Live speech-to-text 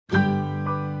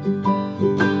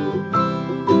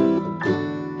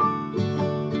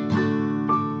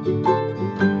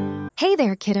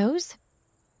there, kiddos.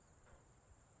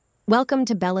 Welcome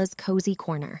to Bella's Cozy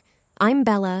Corner. I'm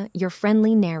Bella, your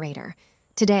friendly narrator.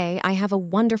 Today, I have a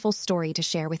wonderful story to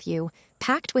share with you,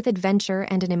 packed with adventure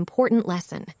and an important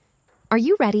lesson. Are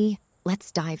you ready?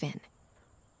 Let's dive in.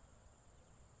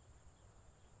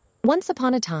 Once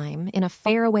upon a time, in a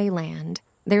faraway land,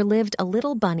 there lived a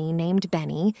little bunny named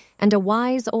Benny and a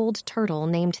wise old turtle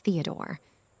named Theodore.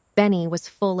 Benny was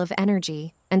full of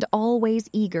energy and always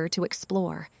eager to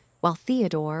explore, while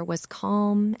Theodore was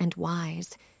calm and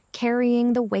wise,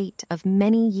 carrying the weight of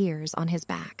many years on his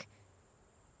back.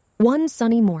 One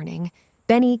sunny morning,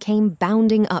 Benny came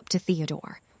bounding up to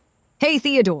Theodore. "Hey,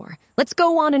 Theodore, let's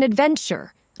go on an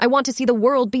adventure. I want to see the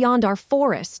world beyond our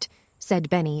forest," said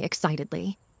Benny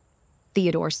excitedly.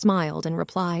 Theodore smiled and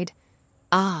replied,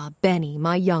 "Ah, Benny,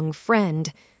 my young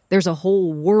friend, there's a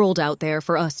whole world out there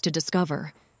for us to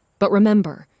discover. But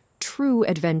remember, true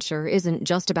adventure isn't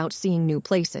just about seeing new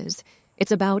places.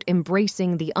 It's about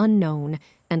embracing the unknown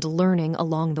and learning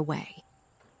along the way."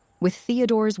 With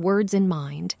Theodore's words in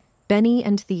mind, Benny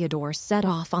and Theodore set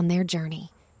off on their journey.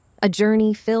 A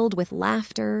journey filled with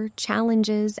laughter,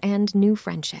 challenges, and new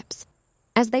friendships.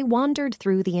 As they wandered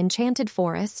through the enchanted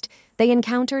forest, they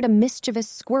encountered a mischievous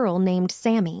squirrel named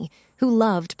Sammy, who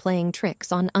loved playing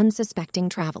tricks on unsuspecting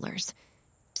travelers.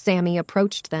 Sammy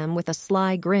approached them with a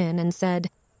sly grin and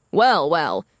said,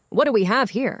 Well, what do we have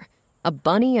here? A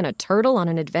bunny and a turtle on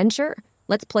an adventure?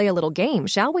 Let's play a little game,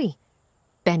 shall we?"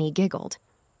 Benny giggled.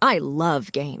 "I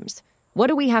love games. What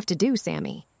do we have to do,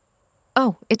 Sammy?"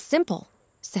 "Oh, it's simple,"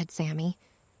 said Sammy.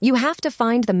 "You have to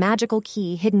find the magical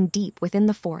key hidden deep within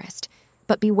the forest.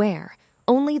 But beware,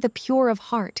 only the pure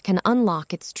of heart can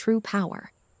unlock its true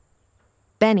power."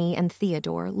 Benny and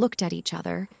Theodore looked at each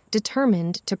other,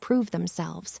 determined to prove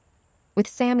themselves. With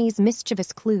Sammy's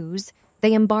mischievous clues,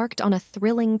 they embarked on a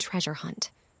thrilling treasure hunt.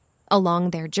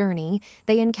 Along their journey,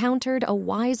 they encountered a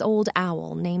wise old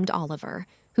owl named Oliver,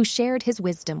 who shared his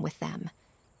wisdom with them.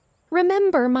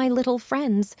 "Remember, my little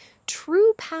friends,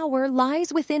 true power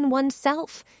lies within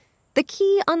oneself. The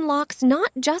key unlocks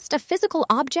not just a physical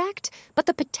object, but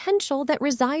the potential that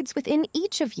resides within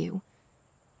each of you."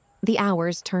 The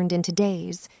hours turned into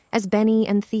days as Benny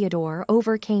and Theodore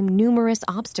overcame numerous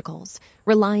obstacles,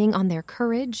 relying on their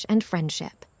courage and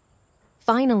friendship.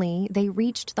 Finally, they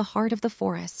reached the heart of the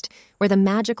forest, where the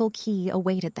magical key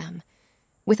awaited them.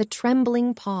 With a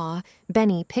trembling paw,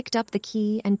 Benny picked up the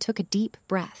key and took a deep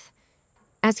breath.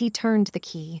 As he turned the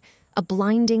key, a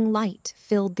blinding light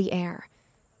filled the air.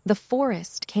 The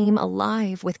forest came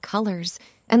alive with colors,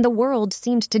 and the world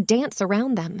seemed to dance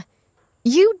around them.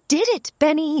 "You did it,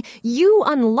 Benny! You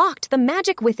unlocked the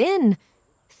magic within!"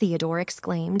 Theodore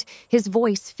exclaimed, his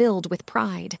voice filled with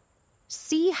pride.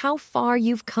 "See how far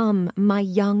you've come, my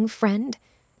young friend.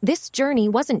 This journey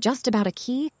wasn't just about a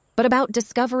key, but about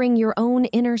discovering your own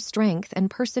inner strength and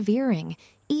persevering,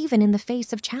 even in the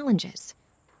face of challenges."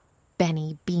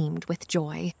 Benny beamed with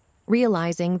joy,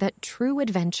 realizing that true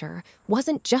adventure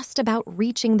wasn't just about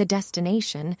reaching the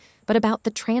destination, but about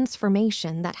the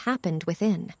transformation that happened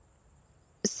within.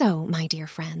 So, my dear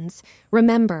friends,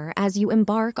 remember, as you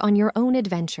embark on your own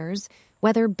adventures,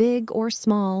 whether big or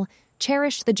small,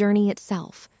 cherish the journey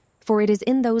itself, for it is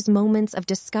in those moments of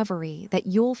discovery that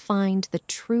you'll find the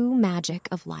true magic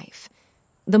of life.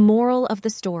 The moral of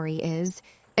the story is,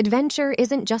 adventure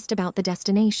isn't just about the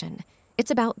destination.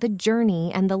 It's about the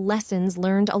journey and the lessons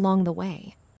learned along the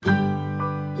way.